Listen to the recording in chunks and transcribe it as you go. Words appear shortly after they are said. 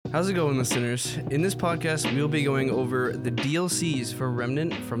How's it going, listeners? In this podcast, we'll be going over the DLCs for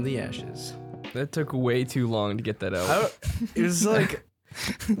Remnant from the Ashes. That took way too long to get that out. It was like,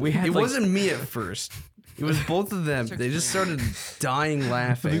 It wasn't me at first. It was both of them. They just started dying I think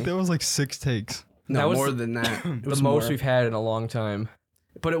laughing. that was like 6 takes. No, that was more than that. It the was most more. we've had in a long time.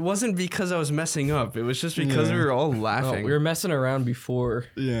 But it wasn't because I was messing up. It was just because Yeah. we were all No, laughing. we were messing around before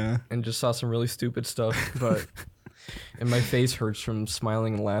Yeah. and just saw some really stupid stuff, but and my face hurts from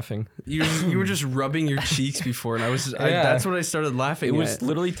smiling and laughing. You were just rubbing your cheeks before, and Yeah. that's what I started laughing It was at.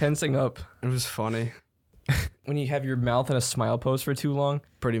 literally tensing up. It was funny. When you have your mouth in a smile pose for too long,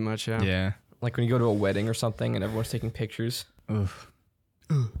 Pretty much, yeah. Yeah. like when you go to a wedding or something and everyone's taking pictures. Oof.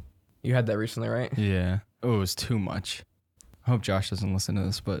 You had that recently, right? Yeah. Oh, it was too much. I hope Josh doesn't listen to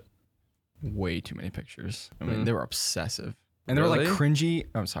this, but way too many pictures. I mean, Mm. they were obsessive. And they were like Really? cringy.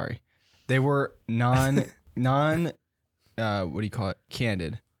 I'm sorry. They were non, what do you call it?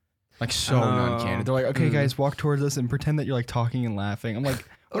 Candid. Like so non-candid. They're like, okay, guys, walk towards us and pretend that you're like talking and laughing. I'm like,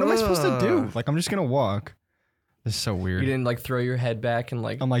 what am I supposed to do? Like, I'm just going to walk. This is so You weird. didn't like throw your head back and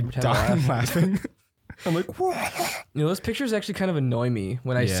like I'm like pretend to dying laugh. laughing. I'm like, whoa. You know, those pictures actually kind of annoy me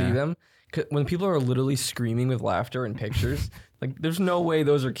when I see Yeah. them. 'Cause when people are literally screaming with laughter in pictures, like there's no way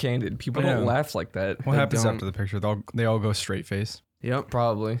those are candid. People I don't know. laugh like that. What They happens don't. after the picture? They all go straight face. Yep.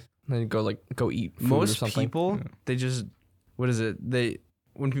 Probably. Then go eat food or Most something. people, they just, what is it?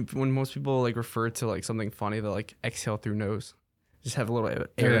 When most people like refer to like something funny, they like exhale through nose. Just have a little air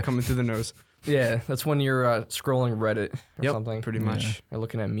Yeah. coming through the nose. Yeah, that's when you're scrolling Reddit or Yep, something. pretty Yeah. much. Or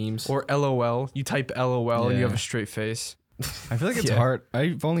looking at memes. Or LOL. You type LOL and you have Yeah. a straight face. I feel like it's Yeah. hard.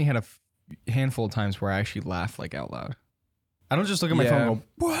 I've only had a handful of times where I actually laugh like out loud. I don't just look at my phone and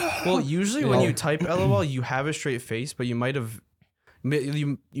go, Well, usually when Yeah. you type LOL, you have a straight face, but you might have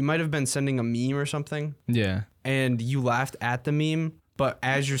been sending a meme or something, yeah. and you laughed at the meme, but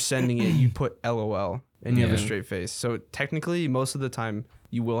as you're sending it, you put LOL and you have a Yeah. straight face. So technically, most of the time,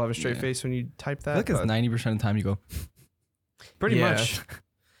 you will have a straight Yeah. face when you type I that. feel like it's but 90% of the time you go, pretty Yeah. much.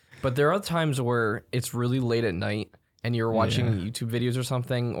 But there are times where it's really late at night and you're watching Yeah. YouTube videos or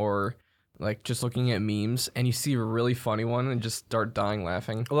something, or like just looking at memes, and you see a really funny one and just start dying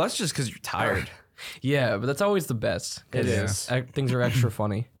laughing. Well, that's just because you're tired. Yeah, but that's always the best. It 'cause is. Things are extra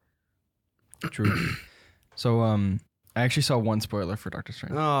funny. true. So, I actually saw one spoiler for Doctor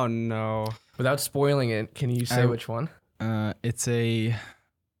Strange. Oh no. Without spoiling it, can you say I- which one? It's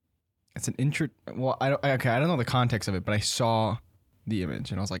an intro. Well, I don't know the context of it, but I saw the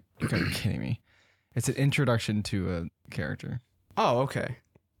image and I was like, you gotta be kidding me. It's an introduction to a character. Oh, okay.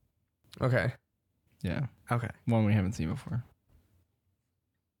 Okay. Yeah. Okay. One we haven't seen before.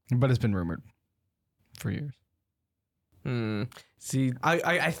 But it's been rumored for years. See,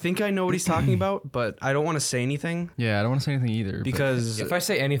 I think I know what he's talking about, but I don't want to say anything Yeah, I don't want to say anything either. but- because if I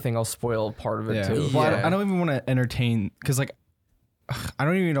say anything, I'll spoil part of it yeah. too. Well, Yeah. I don't even want to entertain because like I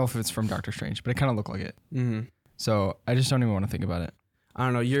don't even know if it's from Doctor Strange, but it kind of looked like it. Mhm. So I just don't even want to think about it. I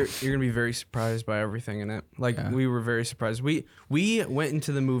don't know. You're gonna be very surprised by everything in it. Like Yeah. we were very surprised. We went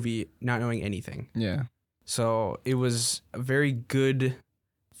into the movie not knowing anything, Yeah. so it was a very good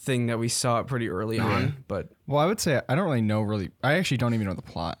thing that we saw it pretty early Yeah. on. But Well, I would say I don't really know. I actually don't even know the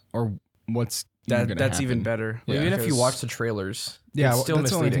plot or what's even gonna that's even happen. better. Yeah. Even if you because- watch the trailers, Yeah, it's well, still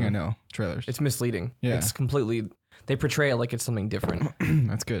that's the only thing misleading. I know. Trailers. It's misleading. Yeah. It's completely. They portray it like it's something different.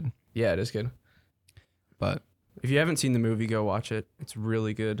 That's good. Yeah, it is good. But if you haven't seen the movie, go watch it. It's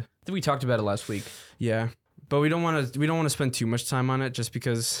really good. I think we talked about it last week. Yeah, but we don't want to spend too much time on it just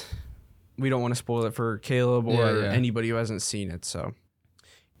because we don't want to spoil it for Caleb or Yeah, yeah. anybody who hasn't seen it. So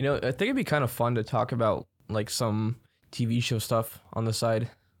You know, I think it'd be kind of fun to talk about like some TV show stuff on the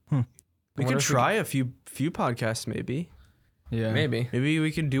side. we wonder could if we try a few podcasts maybe. yeah, Maybe. Maybe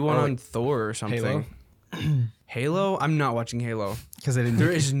we could do one Or on Thor or something. Halo? Halo? I'm not watching Halo. because I didn't.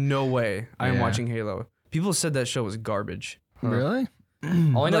 There is no way I'm Yeah. watching Halo. People said that show was garbage. Really. All I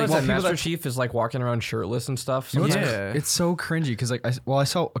know Like, is well, that people Master that- Chief is like walking around shirtless and stuff. You know what's sometimes. Yeah. It's so cringy because like I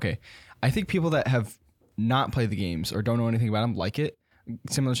saw I think people that have not played the games or don't know anything about them like it,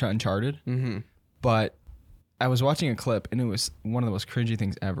 similar to Uncharted. Mm-hmm. But I was watching a clip and it was one of the most cringy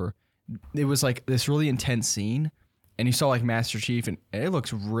things ever. It was like this really intense scene and you saw like Master Chief and it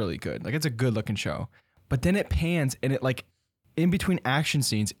looks really good. Like it's a good looking show. But then it pans and it like in between action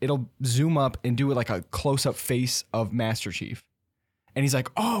scenes, it'll zoom up and do like a close up face of Master Chief. And he's like,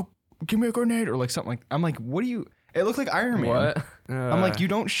 "Oh, give me a grenade," or like something like. I'm like, "What do you?" It looked like Iron Man. What? I'm like, you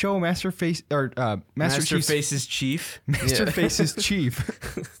don't show Master Face or Master Chief's Face's Chief. Master Yeah. Face's Chief.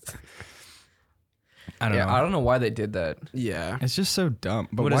 I don't Yeah, know. I don't know why they did that. Yeah. It's just so dumb.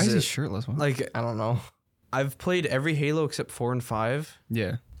 But What why is is he it? shirtless? What? Like I don't know. I've played every Halo except 4 and 5,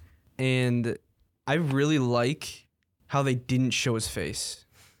 Yeah. and I really like how they didn't show his face.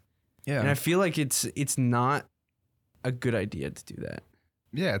 Yeah. And I feel like it's not a good idea to do that.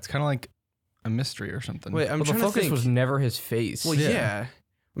 Yeah, it's kind of like a mystery or something. Wait, I'm Well, the trying to focus think. was never his face. Well, Yeah. yeah.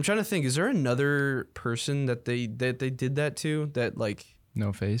 I'm trying to think. Is there another person that they did that to? That like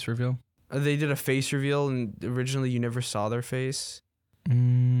No face reveal? they did a face reveal and originally you never saw their face.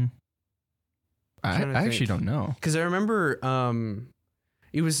 Mm, I trying to actually think. don't know. Because I remember,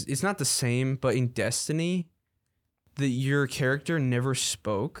 it's not the same, but in Destiny, your character never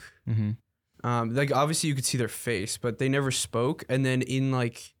spoke. Mm-hmm. Like obviously you could see their face, but they never spoke. And then in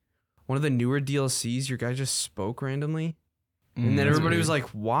like one of the newer DLCs, your guy just spoke randomly, and then everybody was like,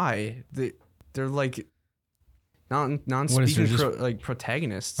 "Why?" They're like non-speaking just- like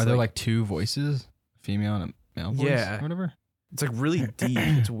protagonists. Are there like two voices, female and a male voice? Yeah. Or whatever. It's like really deep.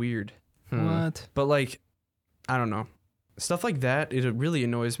 It's weird, What? but like I don't know. Stuff like that, it really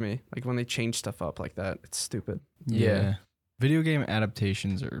annoys me. Like when they change stuff up like that, it's stupid. Yeah. Video game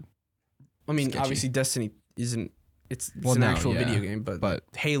adaptations are, I mean, Sketchy. obviously Destiny isn't. It's Well, an no, actual yeah, video game, but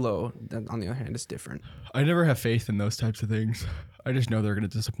Halo, on the other hand, is different. I never have faith in those types of things. I just know they're going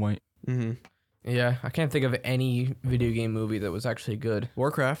to disappoint. Mm-hmm. Yeah, I can't think of any video game movie that was actually good.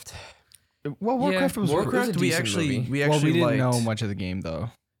 Warcraft. Well, Warcraft was Warcraft. a We decent actually, movie. we Well, actually we didn't liked. know much of the game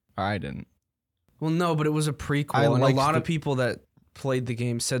though. I didn't. Well, no, but it was a prequel, I and a liked lot the- of people that played the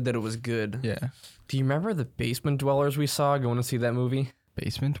game said that it was good. Yeah. Do you remember the basement dwellers we saw going to see that movie?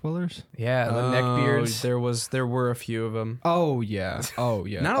 Basement dwellers? Yeah, the Oh, neckbeards. There were a few of them. Oh yeah. Oh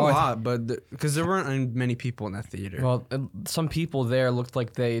yeah. Not a Oh, I lot, but because there weren't many people in that theater. Well, some people there looked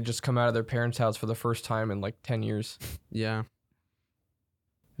like they had just come out of their parents' house for the first time in like 10 years. It yeah,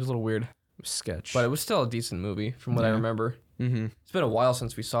 was a little weird, sketch. but it was still a decent movie from what I Yeah. remember. mm-hmm. It's been a while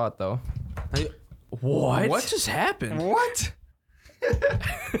since we saw it though. What just happened? What?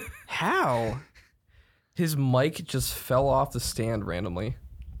 How? His mic just fell off the stand randomly.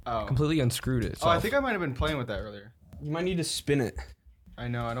 Oh. Completely unscrewed it. Oh, I think I might have been playing with that earlier. You might need to spin it, I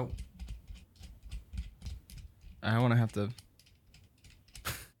know. I don't. I want to have to.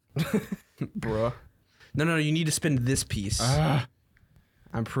 bruh. No. You need to spin this piece. Ah.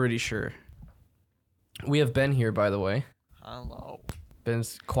 I'm pretty sure. We have Ben here, by the way. Hello.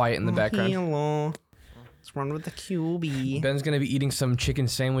 Ben's quiet in the background. Hello. What's wrong with the QB? Ben's gonna be eating some chicken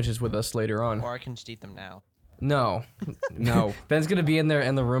sandwiches with us later on. Or I can just eat them now. No, No. Ben's gonna be in there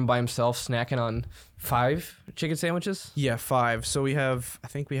in the room by himself, snacking on 5 chicken sandwiches. Yeah, 5. So I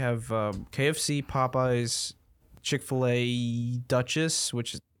think we have KFC, Popeyes, Chick-fil-A, Duchess,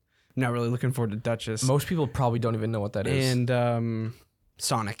 which is not really looking forward to Duchess, Most people probably don't even know what that is. and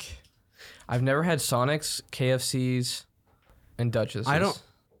Sonic. I've never had Sonic's, KFC's, and Duchess's.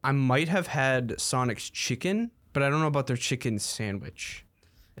 I might have had Sonic's chicken, but I don't know about their chicken sandwich.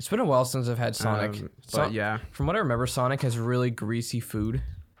 It's been a while since I've had Sonic. But yeah. From what I remember, Sonic has really greasy food.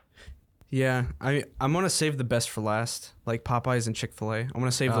 Yeah, I'm gonna save the best for last, like Popeyes and Chick-fil-A. I'm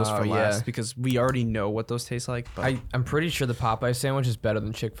gonna save those Oh, for yeah. last because we already know what those taste like. But I'm pretty sure the Popeye sandwich is better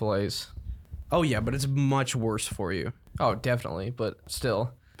than Chick-fil-A's. oh yeah, but it's much worse for you. Oh, definitely, but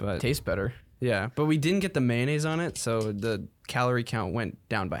still, But tastes better. yeah, but we didn't get the mayonnaise on it, so the calorie count went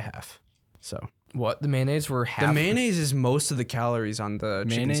down by half. So What? The mayonnaise were half. the mayonnaise is most of the calories on the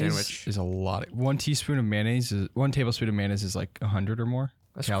Mayonnaise chicken sandwich. is a lot. 1 teaspoon of mayonnaise is 1 tablespoon of mayonnaise is like 100 or more.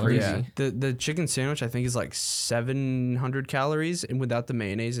 That's calories. crazy. Yeah, the chicken sandwich I think is like 700 calories, and without the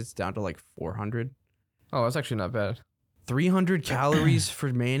mayonnaise, it's down to like 400. Oh, that's actually not bad. 300 calories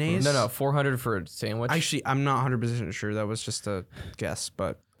for mayonnaise? No, 400 for a sandwich. Actually, I'm not 100% sure. That was just a guess,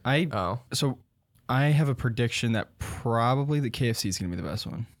 but Oh. So I have a prediction that probably the KFC is gonna be the best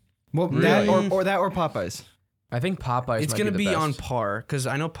one. Well, Really? that or Popeyes. I think Popeyes it's might going to be, be the on best. par because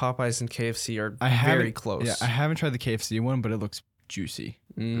I know Popeyes and KFC are I very haven't- close. Yeah, I haven't tried the KFC one, but it looks juicy.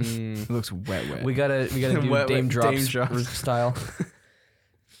 Mm. It looks wet. We gotta do Wet, Dame wet, Drops Dame Drops. style.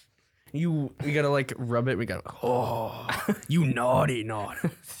 We got to like rub it. We got to, oh, you naughty.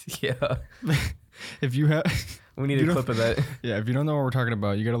 Yeah, If you have, we need You a don't- clip of that. yeah, if you don't know what we're talking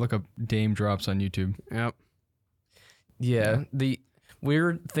about, you gotta look up Dame Drops on YouTube. Yep. Yeah, we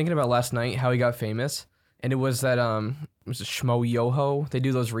were thinking about last night how he got famous, and it was that was it Shmo Yoho? They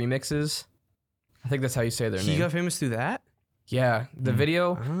do those remixes. I think that's how you say their He name. got famous through that? Yeah, the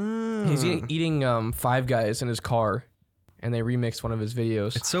video. He's Ah. eating Five Guys in his car, and they remixed one of his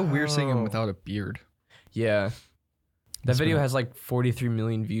videos. It's so weird seeing him Oh. without a beard. Yeah, that That's video what- has like 43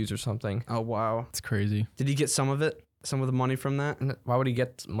 million views or something. Oh, wow. It's crazy. Did he get some of it? Some of the money from that? Why would he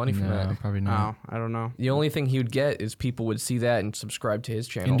get money from No, that? probably not. Oh, I don't know. The only thing he would get is people would see that and subscribe to his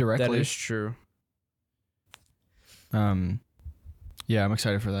channel. Indirectly. That is true. Yeah, I'm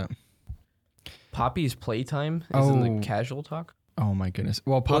excited for that. Poppy's Playtime is in Oh. the casual talk. Oh my goodness.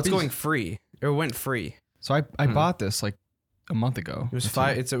 Well, Well, it's Poppy's, going free. It went free. so I bought this like a month ago. It was It's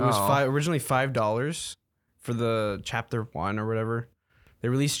five. It was Oh. originally $5 for the chapter 1 or whatever. They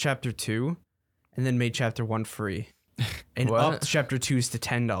released chapter 2, and then made chapter 1 free, and What? upped chapter 2's to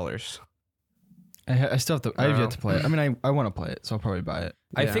 $10. I still have to. I have Oh. yet to play it. I mean, I want to play it, so I'll probably buy it.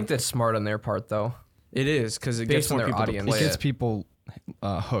 I Yeah. think that's smart on their part, though. It is because it Based gets on more their people audience. to It play gets it. people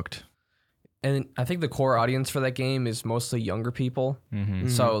hooked. And I think the core audience for that game is mostly younger people, Mm-hmm.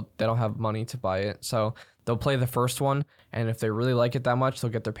 so they don't have money to buy it. So they'll play the first one, and if they really like it that much,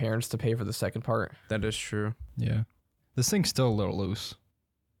 they'll get their parents to pay for the second part. That is true. Yeah, this thing's still a little loose.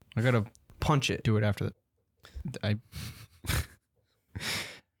 I gotta Punch it. do it after that.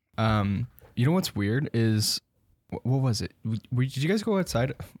 You know what's weird is what was it? Did you guys go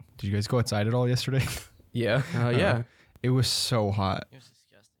outside? Did you guys go outside at all yesterday? Yeah. Yeah, It was so hot. It was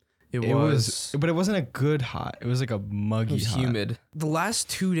disgusting. it was. But it wasn't a good hot. It was like a It muggy was hot. humid. The last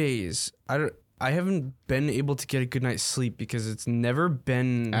 2 days, I haven't been able to get a good night's sleep because it's never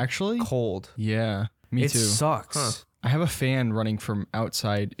been Actually, cold. yeah, me It too. sucks. Huh. I have a fan running from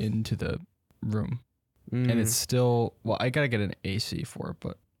outside into the room, and it's still. Well, I gotta get an AC for it,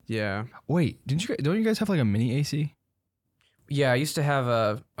 but yeah. wait, don't you guys have like a mini AC? Yeah, I used to have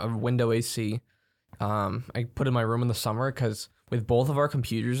a window AC. I put in my room in the summer because with both of our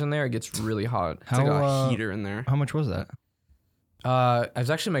computers in there, it gets really hot. It's like a How heater in there. how much was that? It was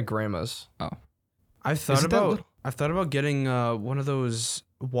actually my grandma's. I've thought Isn't that about little- I've thought about getting one of those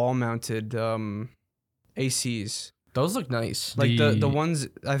wall mounted ACs. Those look nice. Like the The- ones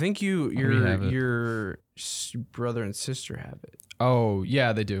I think We have it. your brother and sister have it. Oh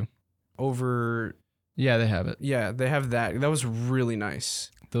yeah, they do. Over Yeah, they have it. yeah, they have that. That was really nice.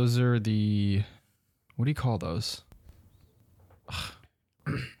 Those are the. What do you call those?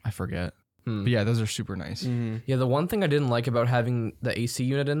 I forget. Hmm. But yeah, those are super nice. Yeah, the one thing I didn't like about having the AC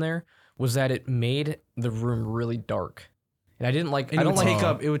unit in there was that it made the room really dark. And I didn't like. And I it don't would like. take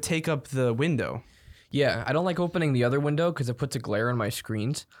up it would take up the window. Yeah, I don't like opening the other window because it puts a glare on my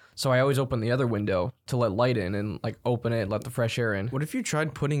screens. So I always open the other window to let light in and like open it, let the fresh air in. What if you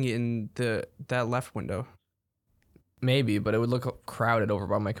tried putting it in that left window? Maybe, but it would look crowded over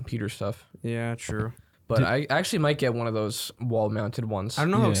by my computer stuff. Yeah, true. But Did- I actually might get one of those wall-mounted ones. I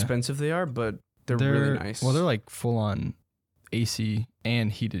don't know how Yeah. expensive they are, but they're really nice. Well, they're like full on AC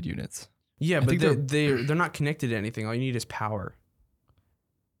and heated units. yeah, I but think they're not connected to anything. All you need is power.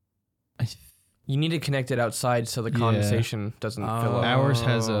 You need to connect it outside so the Yeah. condensation doesn't fill up. Ours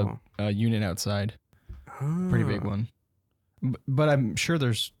has Oh. a unit outside, pretty big Ah. one. But I'm sure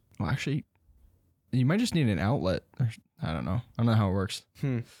there's. Well, actually, you might just need an outlet. I don't know. I don't know how it works.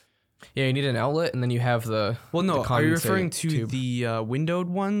 Yeah, you need an outlet, and then you have the Well, no. the Are you condensate referring to tube. the windowed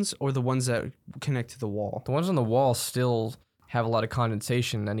ones or the ones that connect to the wall? The ones on the wall still have a lot of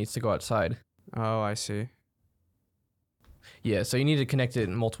condensation that needs to go outside. Oh, I see. Yeah, so you need to connect it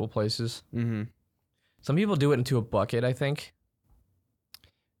in multiple places. Mm-hmm. Some people do it into a bucket, I think.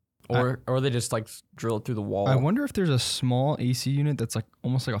 Or they just like drill it through the wall. I wonder if there's a small AC unit that's like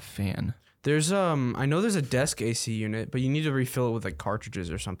almost like a fan. There's I know there's a desk AC unit, but you need to refill it with like cartridges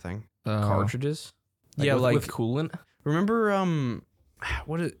or something. Cartridges. Yeah, like- with coolant. Remember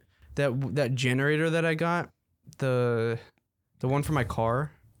what is that generator that I got? The one for my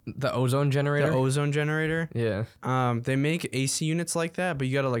car? The ozone generator. The ozone generator? Yeah. They make AC units like that, but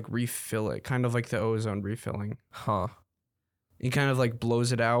you got to like refill it, kind of like the ozone refilling. Huh. It kind of like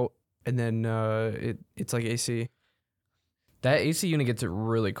blows it out and then it's like AC. That AC unit gets it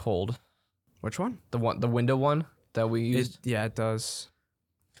really cold. Which one? The window one that we used. Yeah, it does.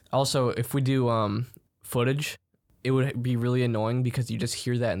 Also, if we do footage, it would be really annoying because you just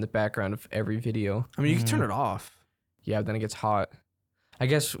hear that in the background of every video. I mean, you can turn it off. Yeah, then it gets hot. I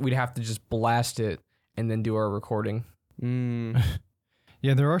guess we'd have to just blast it and then do our recording. Mm.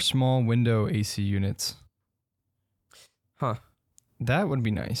 Yeah, there are small window AC units. Huh. That would be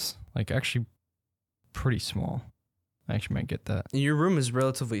nice. Like actually pretty small. I actually might get that. Your room is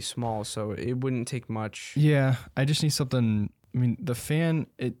relatively small, so it wouldn't take much. Yeah, I just need something. I mean, the fan,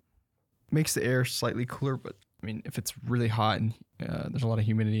 it makes the air slightly cooler, but I mean, if it's really hot and there's a lot of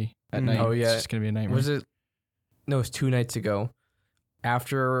humidity at Mm. night, Oh, yeah. it's just going to be a nightmare. Was it? No, it was 2 nights ago.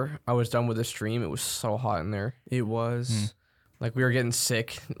 After I was done with the stream, it was so hot in there. It was. Like we were getting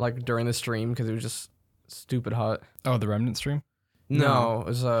sick like during the stream because it was just stupid hot. Oh, the Remnant stream? No, it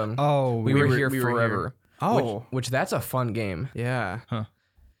was Oh, we were here forever. Oh, Which that's a fun game. yeah.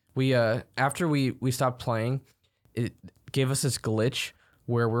 We after we stopped playing, it gave us this glitch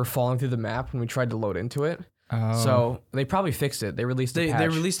where we're falling through the map when we tried to load into it. Oh. So they probably fixed it. They released a patch. They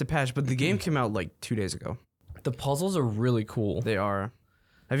released a patch, but the game came out like 2 days ago. The puzzles are really cool. They are.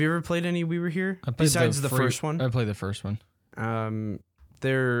 Have you ever played any We Were Here? I played Besides the first one? I played the first one.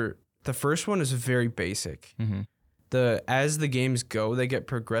 The first one is very basic. Mm-hmm. As the games go, they get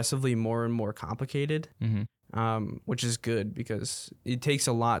progressively more and more complicated. Mm-hmm. Which is good because it takes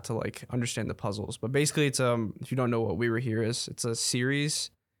a lot to like understand the puzzles. But basically, it's if you don't know what We Were Here is, it's a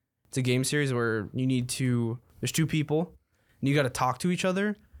series. It's a game series where there's two people, and you got to talk to each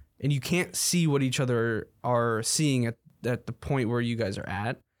other, and you can't see what each other are seeing at the point where you guys are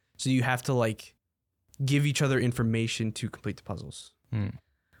at. So you have to like give each other information to complete the puzzles.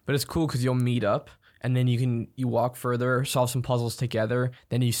 But it's cool because you'll meet up, and then you walk further, solve some puzzles together,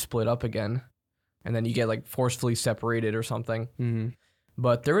 then you split up again. And then you get like forcefully separated or something. Mm-hmm.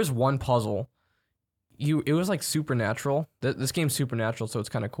 But there was one puzzle. It was like supernatural. This game's supernatural, so it's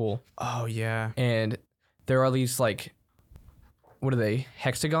kind of cool. Oh yeah, And there are these like, what are they?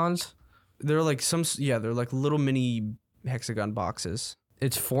 Hexagons? they're like they're like little mini hexagon boxes.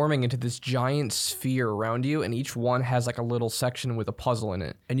 It's forming into this giant sphere around you, and each one has like a little section with a puzzle in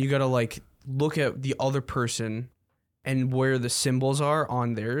it. And you gotta like look at the other person and where the symbols are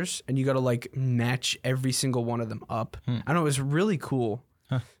on theirs, and you gotta like match every single one of them up. I don't know, it was really cool.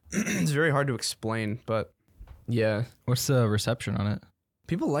 Huh. It's very hard to explain, but Yeah. What's the reception on it?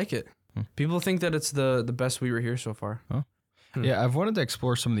 people like it. People think that it's the best We Were Here so far. Yeah, I've wanted to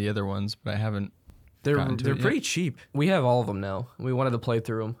explore some of the other ones, but I haven't. They're Gotten to it yet. pretty cheap. We have all of them now. We wanted to play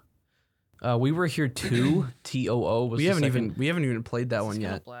through them. We Were Here 2, TOO was We the haven't second. even played that Is one this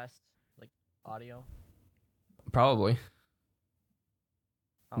gonna yet. Blast like audio. Probably.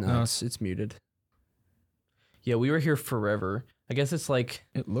 No, No. it's muted. Yeah, We Were Here Forever. I guess it's like,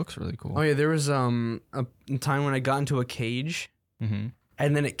 It looks really cool. Oh yeah, there was a time when I got into a cage Mm-hmm.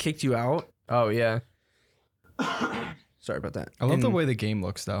 and then it kicked you out. oh yeah. Sorry about that. I love the And- way the game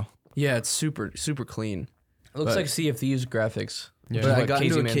looks, though. Yeah, it's super clean. It looks But- like Sea of Thieves graphics. Yeah. which is But I what got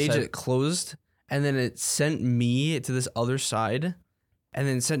into a KZ Man cage, said. it closed, and then it sent me to this other side, and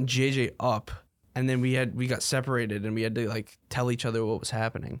then sent JJ up, and then we got separated, and we had to like tell each other what was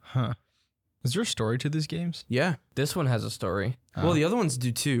happening. Huh. Is there a story to these games? Yeah. This one has a story. Well, the other ones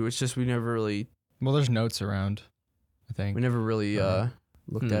do too. It's just we never really There's notes around, I think.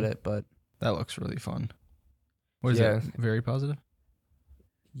 looked at it, but That looks really fun. What is Yeah. it? Very positive?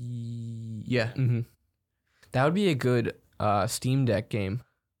 yeah. Mm-hmm. That would be a good Steam Deck game.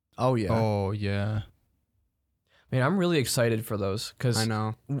 Oh yeah. Oh, yeah. Man, I'm really excited for those because I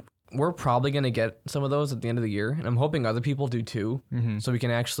know. we're probably going to get some of those at the end of the year. And I'm hoping other people do too. Mm-hmm. So we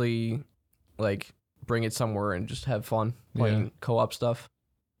can actually like bring it somewhere and just have fun playing co-op stuff.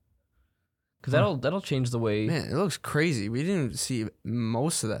 Because that'll change the way. Man, it looks crazy. We didn't see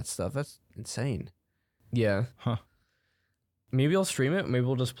most of that stuff. That's insane. Yeah. Huh. Maybe I'll stream it. Maybe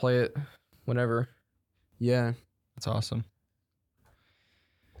we'll just play it whenever. Yeah. That's awesome.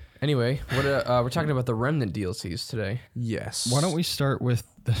 Anyway, we're talking about the Remnant DLCs today. Yes. Why don't we start with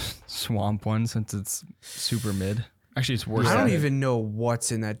the swamp one since it's super mid? Actually, it's worse. I don't than it. even know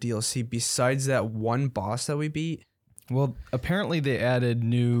what's in that DLC besides that one boss that we beat. Well, apparently they added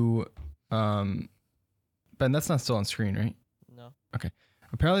new. Ben, that's not still on screen, right? No.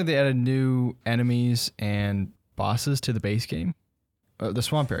 Apparently they added new enemies and bosses to the base game, the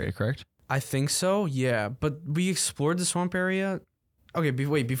swamp area, correct? I think so, yeah. But we explored the swamp area. Okay,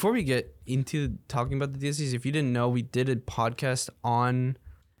 wait, before we get into talking about the DLCs, if you didn't know, we did a podcast on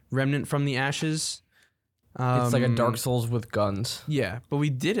Remnant from the Ashes. It's like a Dark Souls with guns. Yeah, but we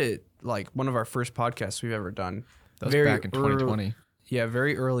did it like one of our first podcasts we've ever done. That was Very back in 2020. Yeah,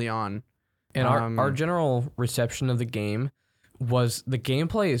 very early on. And Um, our general reception of the game was the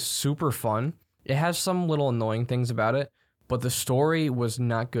gameplay is super fun. It has some little annoying things about it, but the story was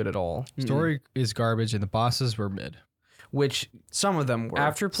not good at all. Story is garbage, and the bosses were mid. Which Some of them were.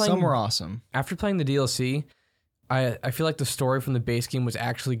 after playing Some were awesome. after playing the DLC, I feel like the story from the base game was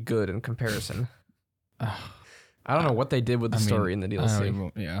actually good in comparison. I don't know what they did with the story in the I don't DLC.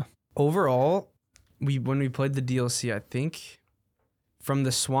 even- yeah. Overall, when we played the DLC, I think from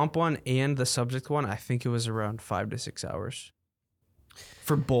the swamp one and the subject one, I think it was around 5 to 6 hours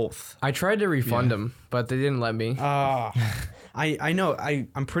for both. I tried to refund them, but they didn't let me. I know.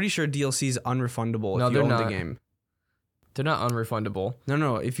 I'm pretty sure DLC is unrefundable No, if you they're own the not. game. They're not unrefundable.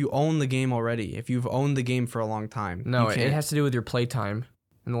 No. If you own the game already, if you've owned the game for a long time, No, you it can't. has to do with your playtime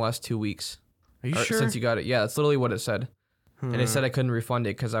in the last 2 weeks. Are you Or sure? Since you got it. Yeah, that's literally what it said. And it Huh. said I couldn't refund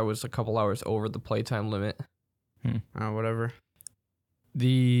it because I was a couple hours over the playtime limit. Whatever.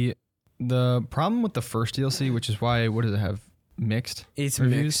 The problem with the first DLC, which is why, what does it have? Mixed? It's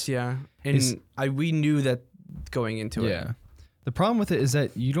Reviews? mixed, yeah. And Is- we knew that going into it. Yeah. The problem with it is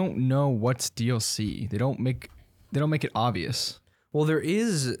that you don't know what's DLC. They don't make it obvious. Well, there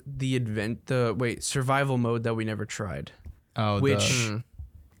is the survival mode that we never tried, Oh, which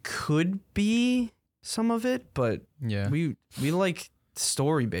could be some of it, but yeah. we like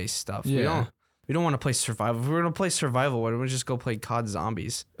story based stuff. Yeah. We don't want to play survival. If we're gonna play survival, why don't we just go play COD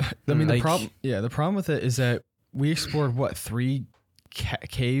Zombies? I mean, Like- the problem with it is that we explored 3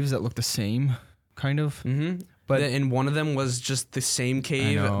 caves that look the same, kind of. Mm-hmm. But And one of them was just the same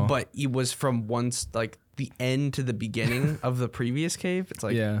cave, know. but it was from like the end to the beginning of the previous cave. It's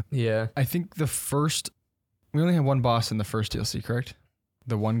like yeah, Yeah. I think we only had one boss in the first DLC, correct?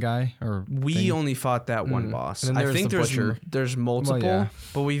 The one guy, or we thing? only fought that one boss. And then I there's think the butcher. there's multiple, yeah.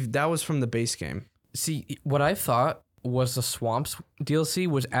 but that was from the base game. See, what I thought was the Swamps DLC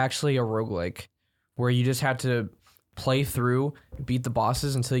was actually a roguelike where you just had to play through, beat the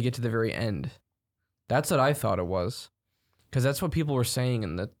bosses until you get to the very end. That's what I thought it was. Because that's what people were saying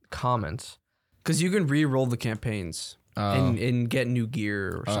in the comments. Because you can re-roll the campaigns and get new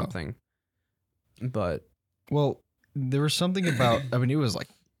gear or something. But Well, there was something about. I mean, it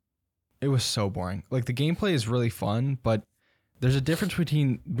was so boring. Like the gameplay is really fun, but there's a difference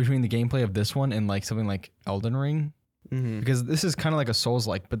between the gameplay of this one and like something like Elden Ring, because this is kind of like a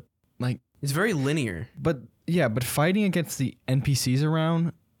Souls-like, but like it's very linear. but fighting against the NPCs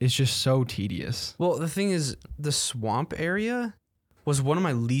around is just so tedious. Well, the thing is, the swamp area was one of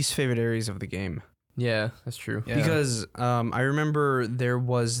my least favorite areas of the game. Yeah, that's true. Yeah. Because I remember there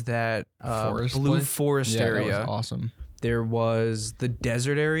was that Forest blue place? forest Yeah, area. that was awesome. There was the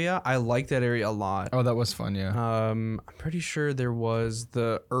desert area. I liked that area a lot. Oh, that was fun. Yeah, I'm pretty sure there was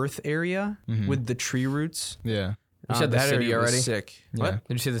the earth area with the tree roots. yeah, You said the that city area was already? sick. yeah. What?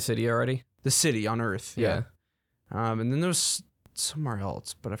 Did you see the city already? The city on Earth. Yeah. And then there was somewhere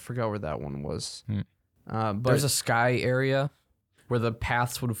else, but I forgot where that one was. But There's a sky area where the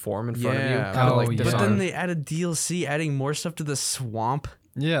paths would form in front of you. Yeah. Kinda Oh, like yeah. but then Dishonored. they added DLC, adding more stuff to the swamp.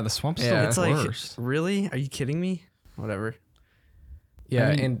 Yeah, the swamp's Yeah. the It's like, worst. really? Are you kidding me? Whatever. Yeah,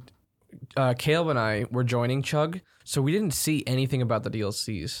 I mean- and Caleb and I were joining Chug, so we didn't see anything about the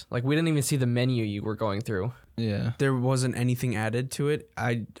DLCs. Like, we didn't even see the menu you were going through. Yeah, There wasn't anything added to it.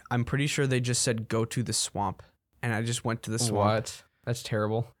 I'm pretty sure they just said go to the swamp, and I just went to the swamp What? That's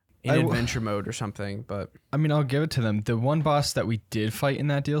terrible. in I w- adventure mode or something. But I mean, I'll give it to them. The one boss that we did fight in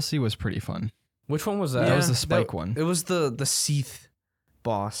that DLC was pretty fun. Which one was that? That was the spike one. It was the Seath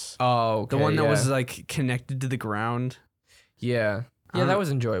boss, Oh, okay, the one that yeah. was like connected to the ground. Yeah. Yeah, that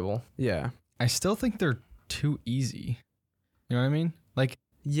was enjoyable. Yeah. I still think they're too easy. You know what I mean? Like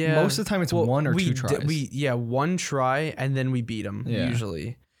Yeah. most of the time, it's one or two tries. One try and then we beat them Yeah.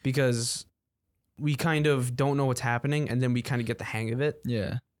 usually because we kind of don't know what's happening and then we kind of get the hang of it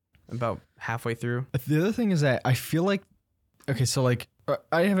yeah. about halfway through. The other thing is that I feel like, okay, so like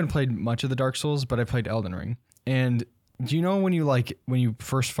I haven't played much of the Dark Souls, but I played Elden Ring. And do you know when you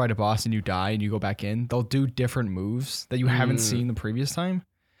first fight a boss and you die and you go back in, they'll do different moves that you haven't seen the previous time?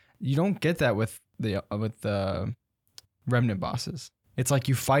 You don't get that with the Remnant bosses. It's like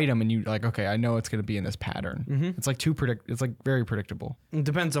you fight them and you like, okay, I know it's gonna be in this pattern. Mm-hmm. It's like it's like very predictable. It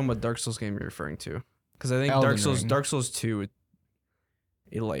depends on what Dark Souls game you're referring to, because I think Elden Dark Ring. Souls 2,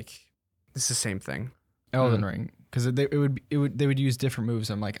 it's the same thing. Elden Ring, because they would use different moves.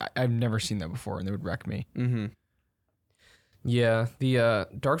 I'm like, I've never seen that before, and they would wreck me. Mm-hmm. Yeah, the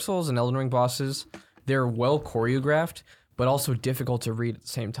Dark Souls and Elden Ring bosses, they're well choreographed, but also difficult to read at the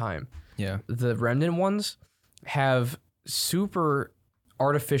same time. Yeah, The Remnant ones have super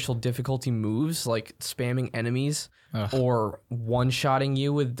artificial difficulty moves like spamming enemies Ugh. or one-shotting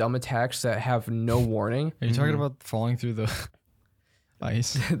you with dumb attacks that have no warning. Are you talking about falling through the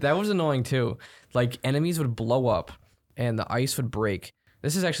ice? That was annoying too. Like enemies would blow up and the ice would break.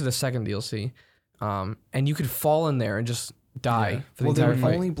 This is actually the second DLC. And you could fall in there and just die for the Well, they entire would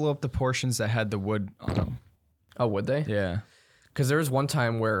fight. only blow up the portions that had the wood on them. Oh, would they? Yeah. Because there was one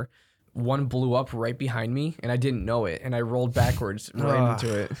time where one blew up right behind me and I didn't know it and I rolled backwards right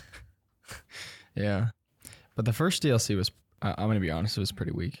into it. Yeah. But the first DLC was, I'm going to be honest, it was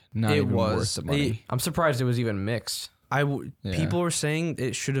pretty weak. Not It even was. worth the money. I'm surprised it was even mixed. Yeah. People were saying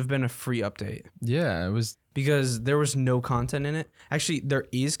it should have been a free update Yeah, it was. because there was no content in it. Actually, there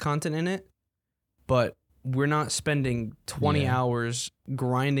is content in it, but we're not spending 20 Yeah. hours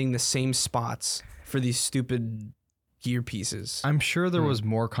grinding the same spots for these stupid gear pieces. I'm sure there was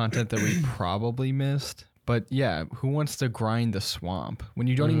more content that we probably missed. But yeah, who wants to grind the swamp when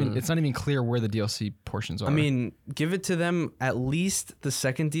you don't even? It's not even clear where the DLC portions are. I mean, give it to them. At least the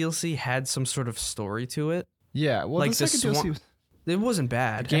second DLC had some sort of story to it. yeah. Well, like the second the DLC, swamp- It wasn't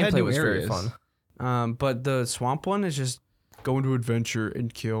bad. It had Gameplay new was very areas. fun. But the swamp one is just go into adventure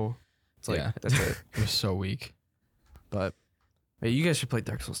and kill. It's like Yeah. that's it. It was so weak. But hey, you guys should play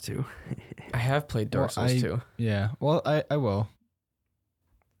Dark Souls 2. I have played Dark Well, Souls 2. Yeah. Well, I will.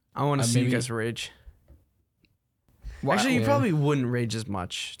 I want to see you maybe- guys rage. Well, Actually, you yeah. probably wouldn't rage as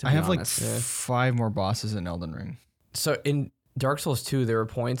much. To I be have honest. like 5 more bosses in Elden Ring. So in Dark Souls 2, there were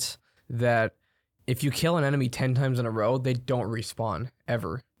points that if you kill an enemy 10 times in a row, they don't respawn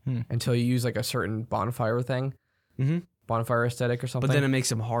ever until you use like a certain bonfire thing, bonfire aesthetic or something. But then it makes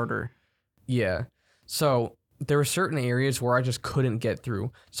them harder. Yeah. So there were certain areas where I just couldn't get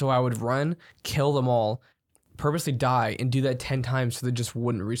through. So I would run, kill them all, purposely die, and do that 10 times so they just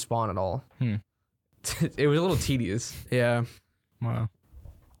wouldn't respawn at all. It was a little tedious. Yeah. Wow.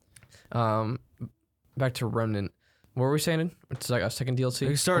 Back to Remnant. What were we saying? It's like a second We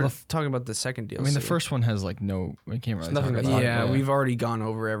DLC? started talking about the second DLC. I mean, the first one has like no. We can't really nothing talk to about talk it. yeah, about. we've already gone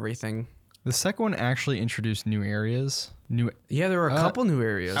over everything. The second one actually introduced new areas. Yeah, there were a couple new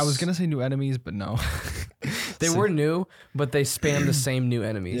areas. I was gonna say new enemies, but no. They were new, but they spammed the same new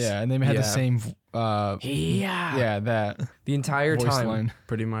enemies. Yeah, and they had the Yeah. same. Yeah. Yeah, that The entire voice time. line.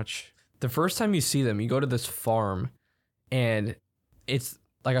 Pretty much. The first time you see them, you go to this farm, and it's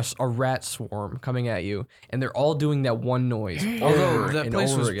like a rat swarm coming at you, and they're all doing that one noise Although over that and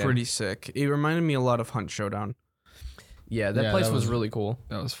place over was again. pretty sick. It reminded me a lot of Hunt Showdown. Yeah, that Yeah, place that was was- really cool.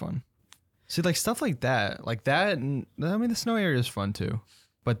 That was fun. See, like stuff like that, and I mean, the snow area is fun too,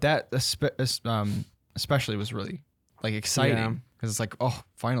 but that especially was really like exciting Yeah. because it's like, oh,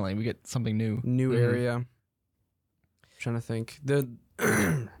 finally we get something new. New Mhm. area. Trying to think. The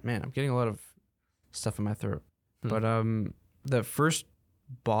man, I'm getting a lot of stuff in my throat. But the first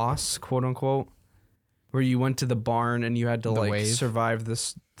boss, quote unquote, where you went to the barn and you had to The like wave? survive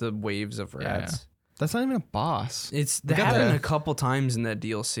the waves of rats. That's not even a boss. It's that got happened that- a couple times in that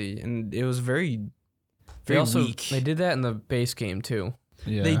DLC, and it was very, They very also weak. they did that in the base game too.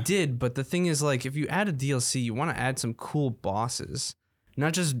 Yeah, They did, but the thing is, like, if you add a DLC, you want to add some cool bosses,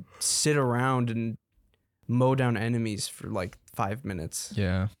 not just sit around and mow down enemies for like 5 minutes.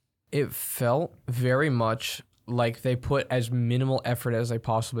 Yeah, It felt very much like they put as minimal effort as they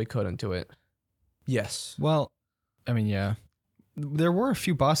possibly could into it. Yes. well, I mean, yeah, there were a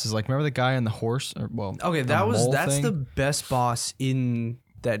few bosses. Like, remember the guy on the horse? Or, well, Okay, the mole that's thing? the best boss in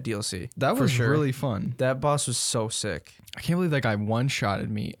that DLC. That for was sure. really fun. That boss was so sick. I can't believe that guy one-shotted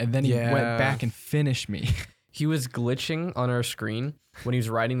me, and then he Yeah. went back and finished me. He was glitching on our screen when he was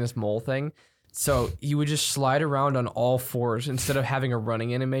riding this mole thing. So he would just slide around on all fours instead of having a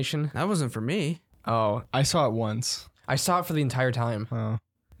running animation. That wasn't for me. Oh, I saw it once. I saw it for the entire time. Oh,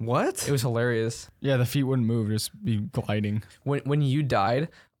 What? It was hilarious. yeah, the feet wouldn't move; just be gliding. When you died,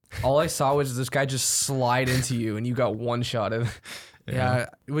 all I saw was this guy just slide into you and you got one shotted. Yeah.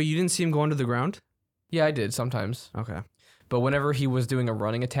 Wait, you didn't see him go under the ground? Yeah, I did sometimes. Okay. But whenever he was doing a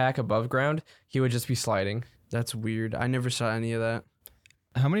running attack above ground, he would just be sliding. That's weird. I never saw any of that.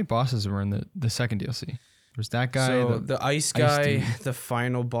 How many bosses were in the second DLC? There's that guy. So the ice ice guy, dude. the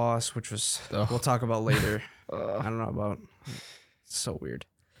final boss, which was Ugh. we'll talk about later. I don't know about. It's so weird.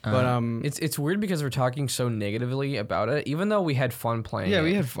 But It's weird because we're talking so negatively about it, even though we had fun playing. yeah, it.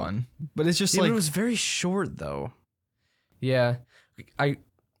 we had fun, but it's just yeah, but like it was very short though. Yeah.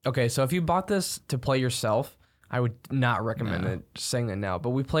 Okay, so if you bought this to play yourself, I would not recommend No. it. Just saying that now.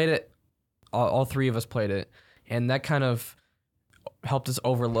 But we played it, all three of us played it, and that kind of helped us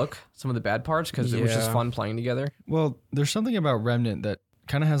overlook some of the bad parts because it was just Yeah. fun playing together. well, there's something about Remnant that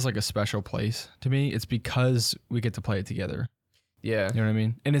kind of has like a special place to me. It's because we get to play it together. Yeah. You know what I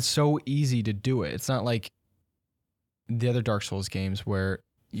mean? And it's so easy to do it. It's not like the other Dark Souls games where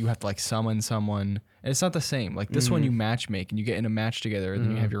you have to like summon someone. And it's not the same. Like this one, you match make and you get in a match together, and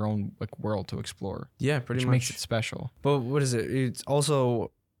then you have your own like world to explore, Yeah, pretty which much. makes it special. But what is it? It's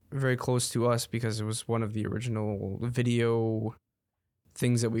also very close to us because it was one of the original video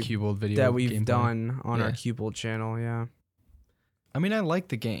things that we've Cubold video we've gameplay. done on our Yeah. Cubold channel. Yeah. I mean, I like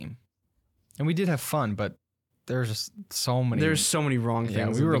the game, and we did have fun, but there's just so many. There's so many wrong yeah,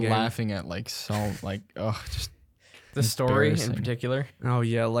 things. we in were the game. laughing at like so like just The story in Embarrassing. particular. Oh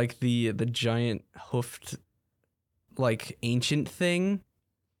yeah, like the giant hoofed, like ancient thing,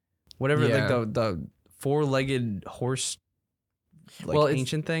 whatever. Yeah. Like the 4-legged horse, like Well,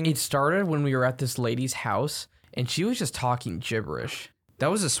 ancient thing. It started when we were at this lady's house, and she was just talking gibberish. That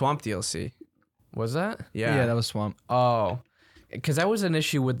was a swamp DLC. Was that? Yeah. that was Swamp. Oh, because that was an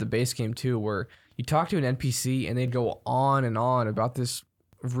issue with the base game too, where you talk to an NPC and they'd go on and on about this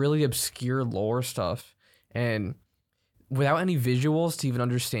really obscure lore stuff, and without any visuals to even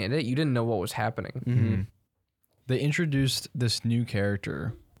understand it, you didn't know what was happening. Mm-hmm. They introduced this new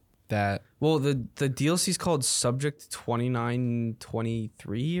character that. Well, the DLC is called Subject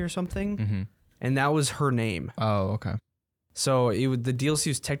 2923 or something, Mm-hmm. and that was her name. Oh, okay. So the DLC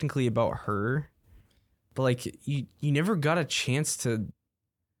was technically about her, but like you never got a chance to.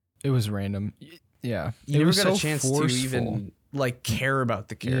 It was random. Yeah. You It never was got so a chance forceful. to even like care about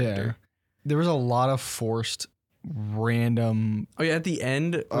the character. Yeah. There was a lot of forced, random. Oh yeah, at the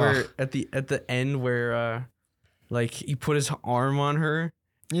end where at the end where like he put his arm on her.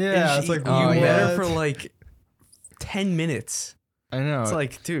 Yeah, and it's like you met her what? for like 10 minutes. I know. It's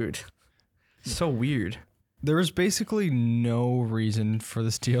like, dude, so weird. There was basically no reason for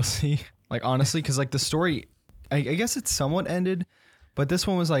this DLC. Like honestly, because like the story, I guess it somewhat ended, but this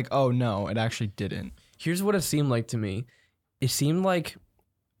one was like, oh no, it actually didn't. Here's what it seemed like to me. It seemed like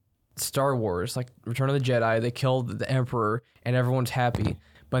Star Wars, like Return of the Jedi, they killed the Emperor and everyone's happy.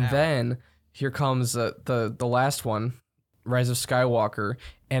 But then here comes the last one, Rise of Skywalker,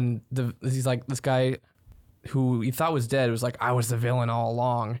 and he's like this guy who you thought was dead was like, I was the villain all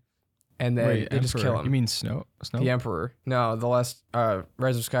along. And then they just kill him. You mean Snow? The Emperor. No, the last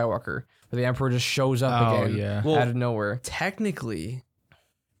Rise of Skywalker. But the Emperor just shows up Oh, again yeah. Well, out of nowhere. technically,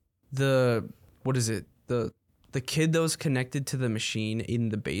 what is it? The kid that was connected to the machine in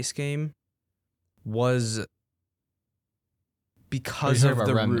the base game was because talking of about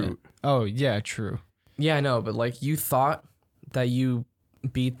the Remnant? root. Oh yeah, true. Yeah, I know, but like you thought that you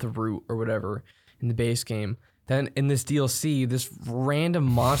beat the root or whatever in the base game. Then in this DLC, this random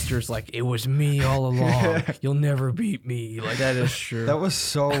monster's like, it was me all along. You'll never beat me. Like That is true. That was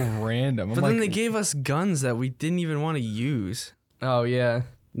so random. I'm But like, then they gave us guns that we didn't even want to use. oh yeah.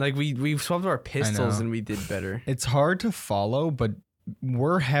 Like we swapped our pistols know. and we did better. it's hard to follow, but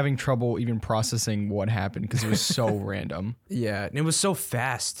we're having trouble even processing what happened because it was so random. Yeah, and it was so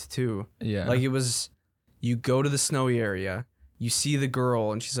fast too. Yeah. Like it was, you go to the snowy area, you see the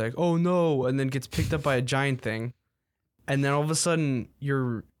girl, and she's like, "Oh no!" and then gets picked up by a giant thing, and then all of a sudden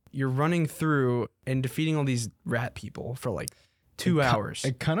you're running through and defeating all these rat people for like 2 hours.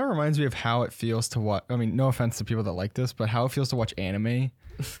 It kind of reminds me of how it feels to watch. I mean, no offense to people that like this, but how it feels to watch anime.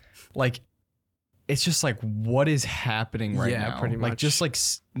 Like, it's just like, what is happening right Yeah, now? pretty Like, much. just like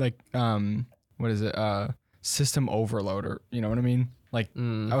what is it? System overload, or you know what I mean? Like,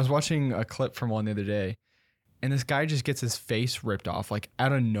 I was watching a clip from one the other day, and this guy just gets his face ripped off like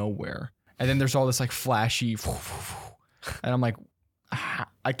out of nowhere, and then there's all this like flashy, and I'm like,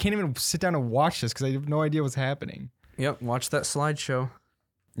 I can't even sit down and watch this because I have no idea what's happening. Yep, watch that slideshow.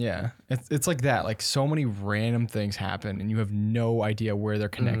 Yeah, it's like that. Like so many random things happen, and you have no idea where they're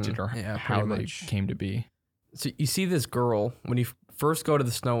connected or Yeah, how pretty they much. came to be. So you see this girl when you first go to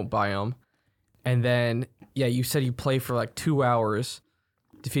the snow biome, and then yeah, you said you play for like 2 hours,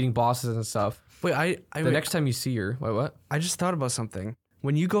 defeating bosses and stuff. Wait, The next time you see her, wait, what? I just thought about something.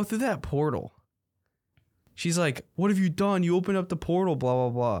 When you go through that portal, she's like, "What have you done? You opened up the portal, blah blah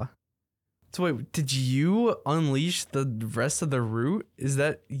blah." So wait, did you unleash the rest of the route? Is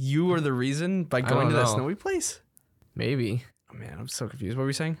that you are the reason by going to don't that know. snowy place? Maybe. Oh man, I'm so confused. What were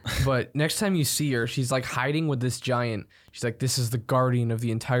you saying? But next time you see her, she's like hiding with this giant. She's like, this is the guardian of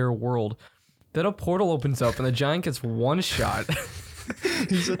the entire world. Then a portal opens up and the giant gets one shot.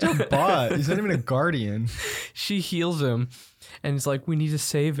 He's such a bot. He's not even a guardian. She heals him and it's like, we need to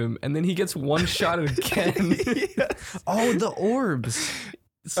save him. And then he gets one shot again. Oh, the orbs.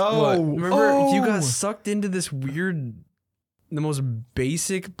 Oh, Remember you got sucked into this weird, the most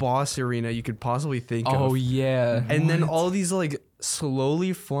basic boss arena you could possibly think of. Oh, yeah. And then all these like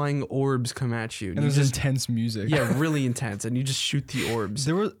slowly flying orbs come at you. and you there's just, intense music. yeah, really intense. And you just shoot the orbs.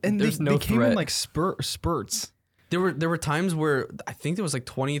 there was, and There's they, no they came in threat. like spurts. There were times where I think there was like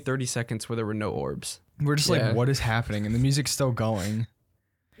 20, 30 seconds where there were no orbs. We're just Yeah. like, what is happening? And the music's still going.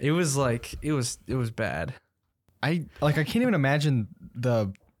 It was like it was bad. I can't even imagine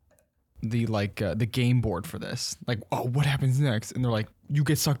the game board for this. Like, oh, what happens next? And they're like, you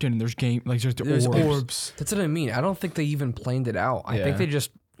get sucked in and there's There's orbs. orbs. That's what I mean. I don't think they even planned it out. I Yeah. think they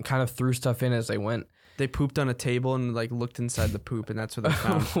just kind of threw stuff in as they went. They pooped on a table and like looked inside the poop, and that's what they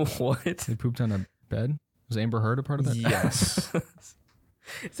found. What? They pooped on a bed. Was Amber Heard a part of that? Yes.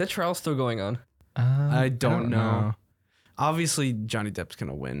 Is that trial still going on? I don't know. Obviously, Johnny Depp's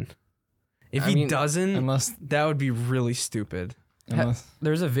gonna win. If I he mean, doesn't, Unless that would be really stupid.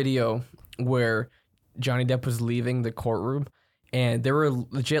 There's a video where Johnny Depp was leaving the courtroom and there were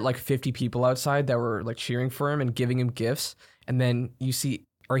legit like 50 people outside that were like cheering for him and giving him gifts. And then you see,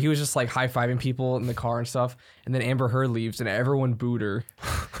 or he was just like high-fiving people in the car and stuff. And then Amber Heard leaves and everyone booed her.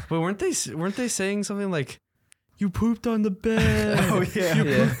 But weren't they saying something like, "You pooped on the bed"? Oh yeah.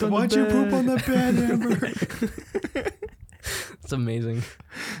 You pooped on Why'd the you bed. poop on the bed, Amber? That's amazing.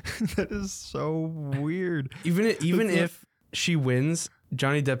 That is so weird. Even if she wins,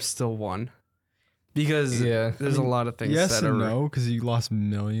 Johnny Depp still won. Because Yeah. there's a lot of things Yes that and are no, because he lost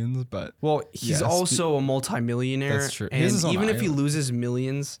millions, but Well, he's Yes. also a multimillionaire. That's true. He And has his own even if he island. loses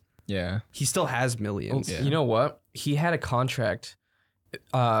millions, yeah. he still has millions. Yeah. You know what? He had a contract.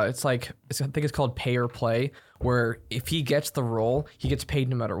 I think it's called pay or play, where if he gets the role, he gets paid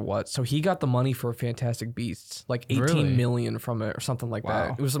no matter what. So he got the money for Fantastic Beasts, like 18 Really? million from it or something like Wow.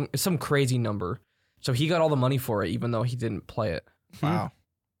 that. It was some crazy number. So he got all the money for it, even though he didn't play it. Wow.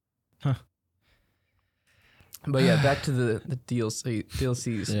 But yeah, back to the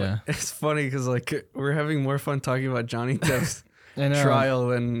DLCs. Yeah. It's funny because like we're having more fun talking about Johnny Depp's And trial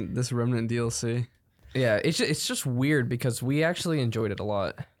than this Remnant DLC. Yeah, it's just weird because we actually enjoyed it a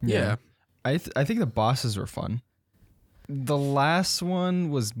lot. Yeah. I think the bosses were fun. The last one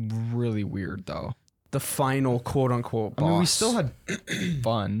was really weird though. The final quote unquote boss. I mean, we still had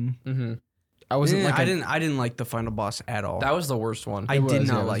fun. Mm-hmm. I wasn't like I didn't like the final boss at all. That was the worst one. I did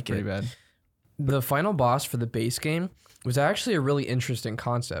not like pretty it. bad. The final boss for the base game was actually a really interesting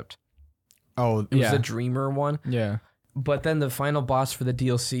concept. Oh, It was yeah. the Dreamer one. Yeah. But then the final boss for the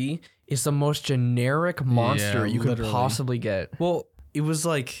DLC is the most generic monster Yeah, you could literally. possibly get. Well, it was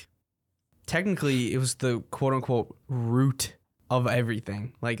like technically it was the quote unquote root of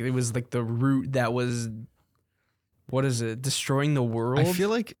everything. Like it was like the root that was what is it? Destroying the world? I feel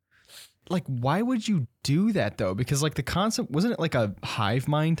like why would you do that though? Because like the concept wasn't it like a hive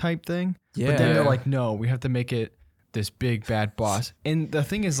mind type thing? yeah. But then they're Yeah. like, no, we have to make it this big bad boss. And the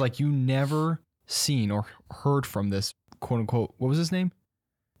thing is, like, you never seen or heard from this quote unquote. What was his name?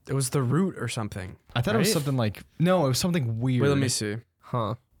 it was the root or something. I thought it was Right? something like no, it was something weird. Wait, let me see.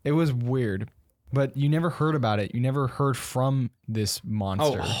 Huh. It was weird, but you never heard about it. You never heard from this Oh,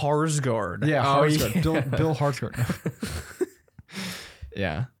 monster. Harsgard. Yeah, Oh, Harsgard. yeah. Bill Harsgard.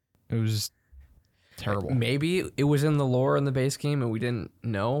 Yeah, it was just terrible. Maybe it was in the lore in the base game and we didn't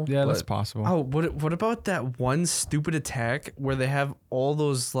know. Yeah, but that's possible. Oh, what about that one stupid attack where they have all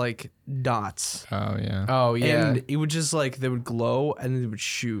those like dots? Oh yeah. Oh, yeah. And it would just like they would glow and then they would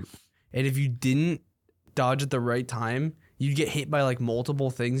shoot. And if you didn't dodge at the right time, you'd get hit by like multiple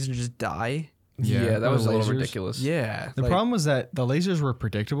things and just die. yeah, that the was a little lasers. ridiculous. Yeah. The problem was that the lasers were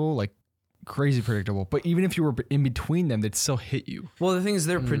predictable, like crazy predictable. But even if you were in between them, they'd still hit you. Well, the thing is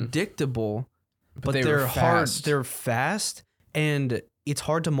they're predictable, but they they're were hard. fast. They're fast and it's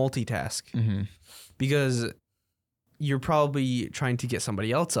hard to multitask Mm-hmm. because you're probably trying to get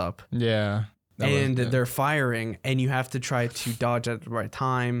somebody else up Yeah. and they're firing and you have to try to dodge at the right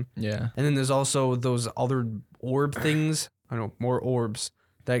time. yeah. And then there's also those other orb things. I know more orbs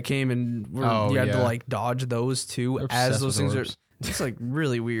that came and you had to yeah. like dodge those too They're as obsessed those with things orbs. are. It's like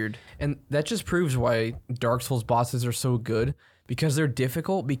really weird. And that just proves why Dark Souls bosses are so good because they're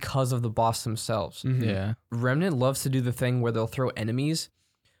difficult because of the boss themselves. Yeah. Remnant loves to do the thing where they'll throw enemies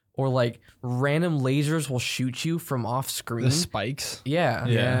or like random lasers will shoot you from off screen. The spikes. Yeah.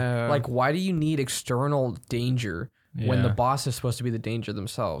 Yeah. Like, why do you need external danger when the Yeah. boss is supposed to be the danger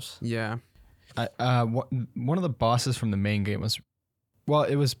themselves? Yeah. One of the bosses from the main game was, well,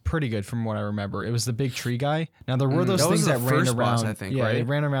 it was pretty good from what I remember. It was the big tree guy. Now there were those That was things the that ran first around. boss, I think, yeah, they right?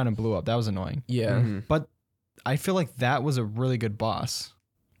 ran around and blew up. That was annoying. Yeah. Mhm. But I feel like that was a really good boss,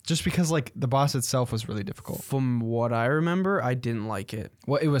 just because like the boss itself was really difficult. From what I remember, I didn't like it.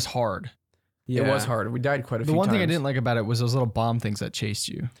 Well, it was hard. It was hard. We died quite a The few one times. thing I didn't like about it was those little bomb things that chased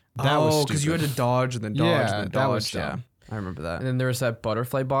you. That Oh, was because you had stupid. to dodge and then dodge Yeah, and then that dodge. was Yeah, dumb. I remember that. And then there was that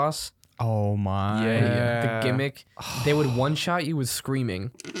butterfly boss. Oh my. Yeah. The gimmick. They would one shot you with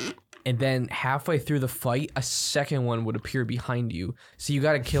screaming. And then halfway through the fight, a second one would appear behind you. So you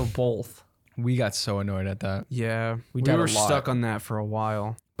got to kill both. We got so annoyed at that. Yeah, we died a were lot. stuck on that for a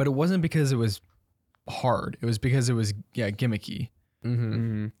while. But it wasn't because it was hard. It was because it was gimmicky. Mm-hmm.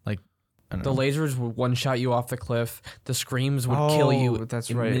 Mm-hmm. I don't The know. lasers would one shot you off the cliff. The screams would kill you. Oh,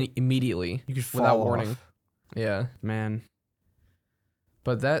 that's right. Immediately. You could fall without off. warning. Yeah. Man.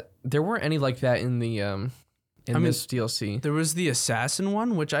 But there weren't any like that in the I mean, this DLC. There was the assassin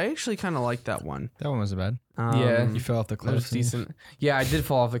one, which I actually kind of liked that one. That one wasn't bad. Yeah. You fell off the That was cliff. decent. Yeah, I did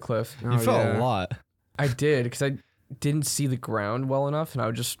fall off the cliff. You fell a lot. I did because I didn't see the ground well enough, and I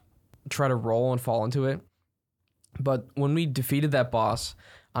would just try to roll and fall into it. But when we defeated that boss,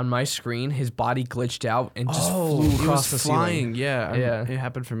 on my screen, his body glitched out and just flew he across was the flying. ceiling. Yeah, Yeah. It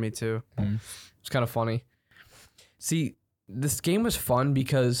happened for me too. It's kind of funny. See, this game was fun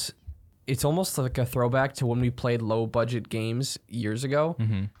because it's almost like a throwback to when we played low budget games years ago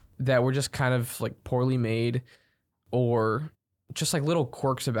Mm-hmm. that were just kind of like poorly made or just like little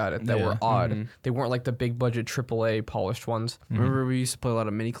quirks about it that Yeah. were odd. Mhm. They weren't like the big budget AAA polished ones. Remember we used to play a lot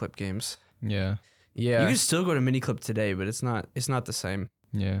of mini clip games. Yeah. Yeah. You can still go to mini clip today, but it's not the same.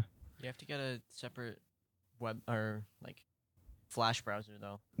 Yeah. You have to get a separate web or like Flash browser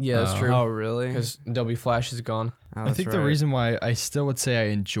though. yeah, that's Oh. true. Oh, really? Because Adobe Flash is gone. Oh, I that's think the right. reason why I still would say I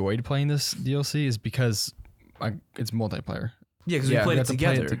enjoyed playing this DLC is because it's multiplayer. Yeah, because Yeah, we played You it have to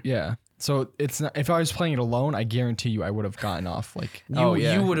play together. yeah. So it's not. If I was playing it alone, I guarantee you I would have gotten off. Like You, Oh,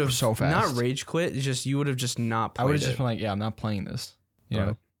 yeah. you would have So fast. not rage quit. It's just you would have just not played I would have it. just been like, yeah, I'm not playing this. You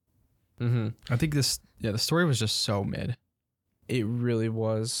know. Mm-hmm. I think the story was just so mid. It really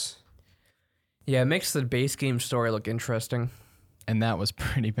was. Yeah, it makes the base game story look interesting. And that was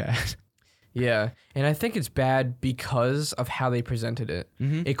pretty bad. Yeah, and I think it's bad because of how they presented it.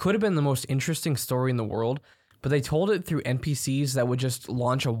 Mm-hmm. It could have been the most interesting story in the world, but they told it through NPCs that would just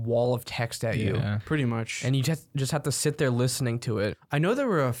launch a wall of text at you. Yeah. Pretty much. And you just have to sit there listening to it. I know there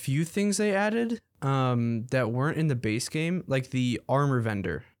were a few things they added that weren't in the base game, like the armor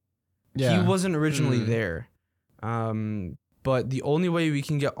vendor. Yeah. He wasn't originally Mm. there. But the only way we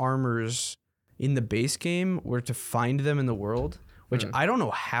can get armors in the base game were to find them in the world, which Mm. I don't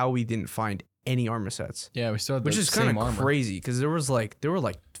know how we didn't find any armor sets. Yeah, we still had Which the is kind same of armor. crazy because there were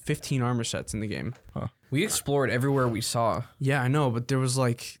like 15 armor sets in the game. We explored everywhere we saw. Yeah, I know, but there was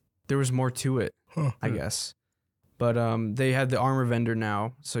more to it, I guess. But they had the armor vendor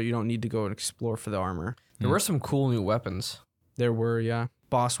now, so you don't need to go and explore for the armor. There Mm. were some cool new weapons, There were, yeah,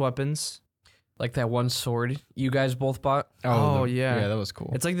 boss weapons. like that one sword you guys both bought. Oh, yeah. Yeah, that was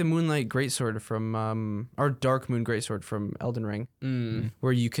cool. It's like the Moonlight Greatsword from or Dark Moon Greatsword from Elden Ring,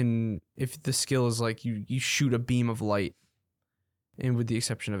 where you can, if the skill is like you shoot a beam of light, and with the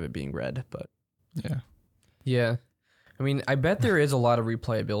exception of it being red, but Yeah. Yeah. I mean, I bet there is a lot of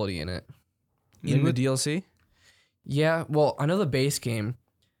replayability in it. in the DLC, Yeah, well, I know the base game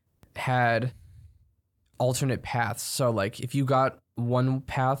had alternate paths. So, like, if you got one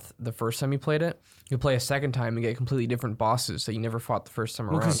path the first time you played it, you play a second time and get completely different bosses that you never fought the first time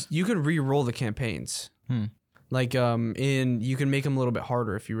around. because you can re-roll the campaigns. Like you can make them a little bit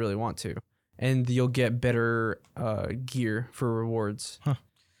harder if you really want to, and you'll get better gear for rewards. Huh.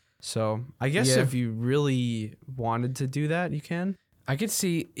 So I guess Yeah. if you really wanted to do that, you can. I could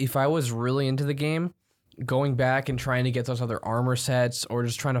see if I was really into the game, going back and trying to get those other armor sets or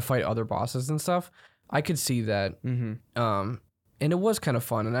just trying to fight other bosses and stuff. I could see that. Mm-hmm. And it was kind of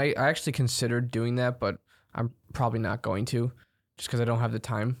fun. And I actually considered doing that, but I'm probably not going to just because I don't have the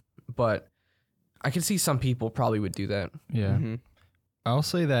time. But I could see some people probably would do that. Yeah. Mm-hmm. I'll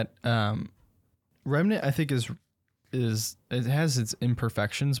say that Remnant I think is it has its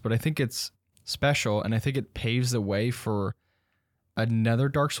imperfections, but I think it's special and I think it paves the way for another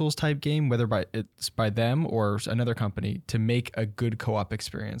Dark Souls type game, whether it's by them or another company, to make a good co-op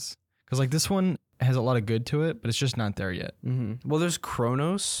experience. Because like this one has a lot of good to it, but it's just not there yet. Mm-hmm. Well, there's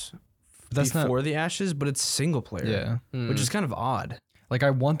Chronos But that's not before the Ashes, but it's single player. yeah. Which is kind of odd. Like I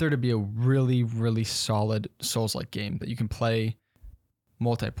want there to be a really, really solid Souls-like game that you can play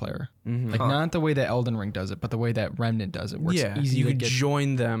multiplayer. Mm-hmm. Like Huh. not the way that Elden Ring does it, but the way that Remnant does it, where yeah, it's easy you to could get.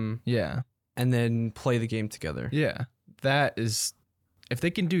 join them Yeah, and then play the game together. yeah. That is, if they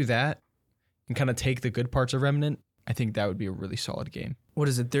can do that and kind of take the good parts of Remnant, I think that would be a really solid game. What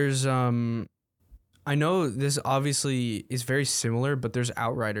is it? There's I know this obviously is very similar, but there's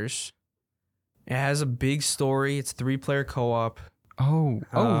Outriders. It has a big story. It's 3-player co-op. Oh,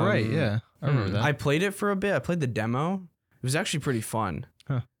 right, yeah, I remember that. I played it for a bit. I played the demo. It was actually pretty fun.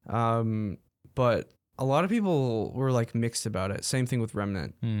 Huh. But a lot of people were like mixed about it. Same thing with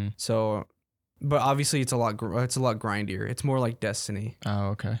Remnant. Hmm. So, but obviously it's a lot grindier. It's more like Destiny. Oh,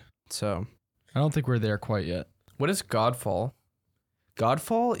 okay. So, I don't think we're there quite yet. What is Godfall?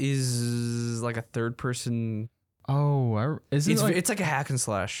 Godfall is like a third person. Oh, isn't It's it like, it's like a hack and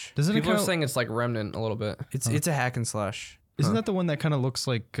slash. doesn't it People are kind of, saying it's like Remnant a little bit. It's a hack and slash. isn't huh. that the one that kind of looks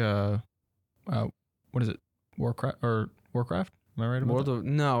like what is it, Warcraft? Am I right about World that? of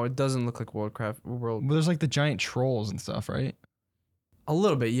No, it doesn't look like World. Well, there's like the giant trolls and stuff, right? A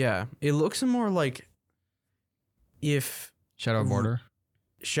little bit, yeah. It looks more like if Shadow of Mordor.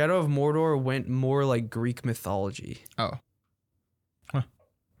 Shadow of Mordor went more like Greek mythology. Oh,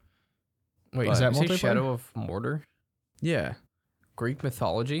 Wait, Is did that you say multiplayer? Shadow of Mordor? Yeah, Greek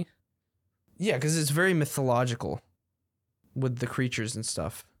mythology? yeah, because it's very mythological with the creatures and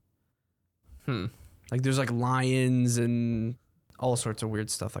stuff. Like there's like lions and all sorts of weird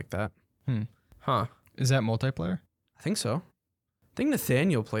stuff like that. Huh. is that multiplayer? I think so. I think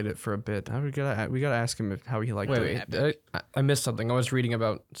Nathaniel played it for a bit. We gotta ask him how he liked it. Wait, I missed something. I was reading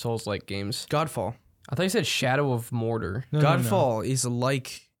about Souls-like games. Godfall. I thought you said Shadow of Mordor. No, Godfall is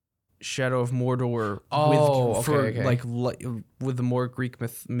like Shadow of Mordor Oh, with okay. like with the more Greek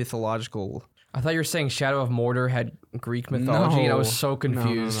mythological. I thought you were saying Shadow of Mordor had Greek mythology, and I was so No,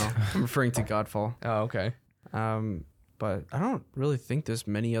 confused. No. I'm referring to Godfall. Oh, okay. But I don't really think there's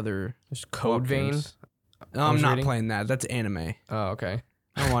many other There's Code Vein. games. No, I I'm was not reading. playing that. That's anime. Oh, okay.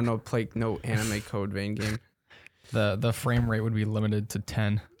 I don't want to play no anime Code Vein game. The frame rate would be limited to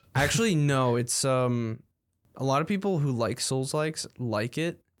 10. Actually, no. It's a lot of people who like Souls likes like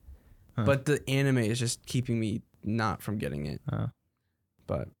it, Huh. but the anime is just keeping me not from getting it. Oh.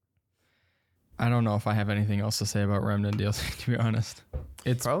 But I don't know if I have anything else to say about Remnant DLC, to be honest.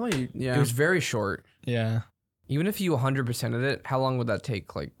 It's probably It was very short. yeah, Even if you 100%ed it, how long would that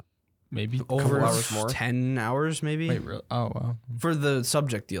take? Like, maybe over hours more? 10 hours maybe Wait, really? Oh wow. for the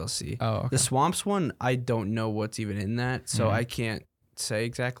subject DLC. Oh, okay. The Swamps one, I don't know what's even in that, so I can't say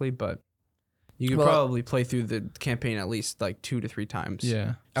exactly, but you could Well, probably play through the campaign at least like 2 to 3 times.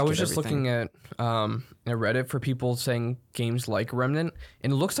 Yeah. I was get just everything. looking at Reddit for people saying games like Remnant,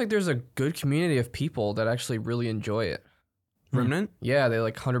 and it looks like there's a good community of people that actually really enjoy it. Remnant? Yeah, they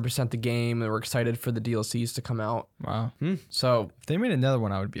like 100% the game, and we're excited for the DLCs to come out. Wow. So If they made another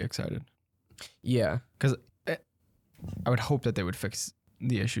one, I would be excited. yeah, I would hope that they would fix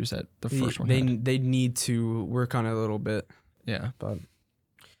the issues that the first one they had. they need to work on it a little bit, Yeah. but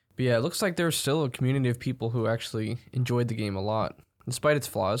but yeah, it looks like there's still a community of people who actually enjoyed the game a lot, despite its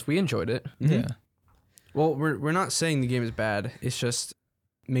flaws. We enjoyed it. Yeah. Well, we're not saying the game is bad. It's just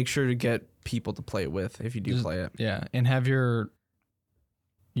make sure to get people to play it with if you do Just- play it. Yeah. And have your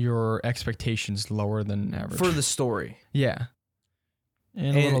expectations lower than average. For the story yeah.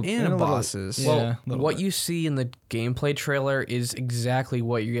 and a little- bosses. Yeah. Well, a little what bit. you see in the gameplay trailer is exactly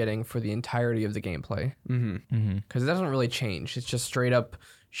what you're getting for the entirety of the gameplay, Mm-hmm. Mm-hmm. because it doesn't really change. It's just straight up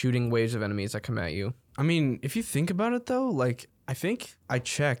shooting waves of enemies that come at you. I mean, if you think about it though, like I think I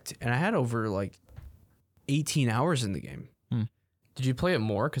checked and I had over like 18 hours in the game. Did you play it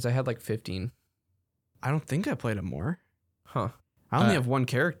more? Because I had like 15. I don't think I played it more. Huh. I only Uh, have one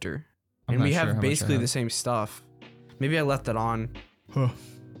character, I'm and not we sure how have much I basically have. the same stuff. Maybe I left it on Huh.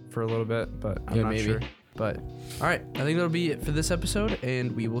 for a little bit, but I'm Yeah, not maybe. sure. But all right, I think that'll be it for this episode,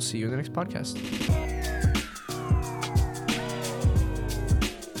 and we will see you in the next podcast.